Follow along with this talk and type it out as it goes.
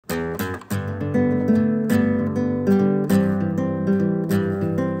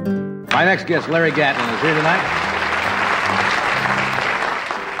My next guest, Larry Gatlin, is here tonight.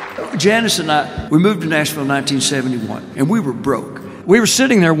 Janice and I, we moved to Nashville in 1971, and we were broke. We were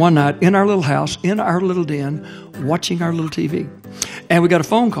sitting there one night in our little house, in our little den, watching our little TV. And we got a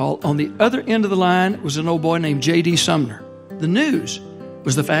phone call. On the other end of the line was an old boy named J.D. Sumner. The news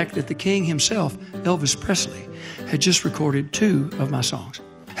was the fact that the king himself, Elvis Presley, had just recorded 2 of my songs.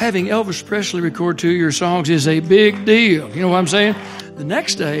 Having Elvis Presley record 2 of your songs is a big deal. You know what I'm saying? The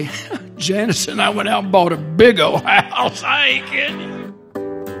next day, Janice and I went out and bought a big old house. I ain't kidding you.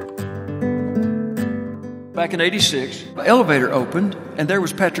 Back in '86, the elevator opened, and there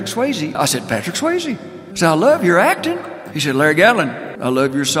was Patrick Swayze. I said, Patrick Swayze? I said, I love your acting. He said, Larry Gatlin, I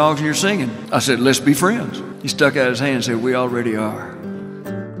love your songs and your singing. I said, let's be friends. He stuck out his hand and said, we already are.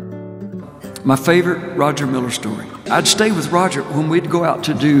 My favorite Roger Miller story. I'd stay with Roger when we'd go out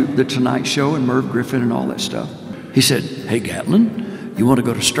to do The Tonight Show and Merv Griffin and all that stuff. He said, hey, Gatlin, you want to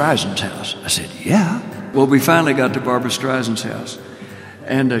go to Streisand's house? I said, yeah. Well, we finally got to Barbra Streisand's house.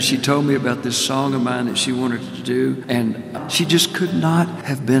 And she told me about this song of mine that she wanted to do, and she just could not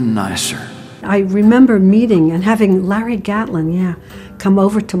have been nicer. I remember meeting and having Larry Gatlin, come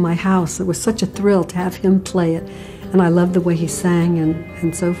over to my house. It was such a thrill to have him play it, and I loved the way he sang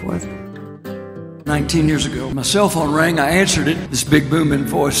and so forth. 19 years ago, my cell phone rang, I answered it. This big booming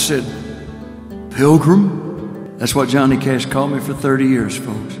voice said, Pilgrim? That's what Johnny Cash called me for 30 years,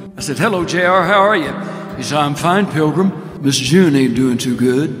 folks. I said, hello, JR, how are you? He said, I'm fine, Pilgrim. Miss June ain't doing too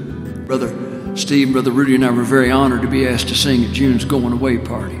good. Brother Steve and Brother Rudy and I were very honored to be asked to sing at June's going away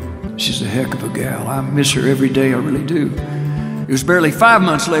party. She's a heck of a gal. I miss her every day, I really do. It was barely 5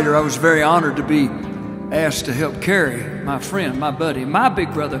 months later, I was very honored to be asked to help carry my friend, my buddy, my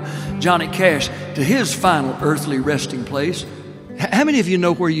big brother, Johnny Cash, to his final earthly resting place. How many of you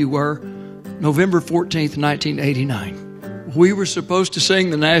know where you were November 14th, 1989? We were supposed to sing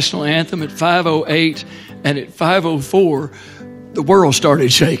the national anthem at 5:08, and at 5:04, the world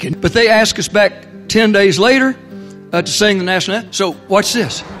started shaking. But they asked us back 10 days later to sing the national anthem. So watch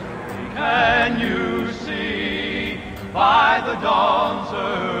this. Can you see by the dawn's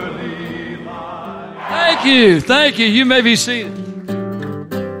early light? Thank you. You may be seated.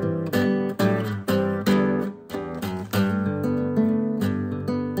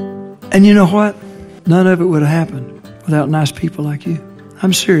 And you know what? None of it would have happened without nice people like you.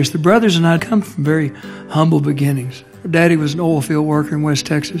 I'm serious. The brothers and I come from very humble beginnings. Daddy was an oil field worker in West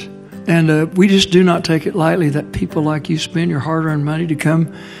Texas. And we just do not take it lightly that people like you spend your hard-earned money to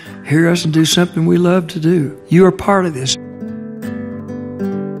come hear us and do something we love to do. You are part of this.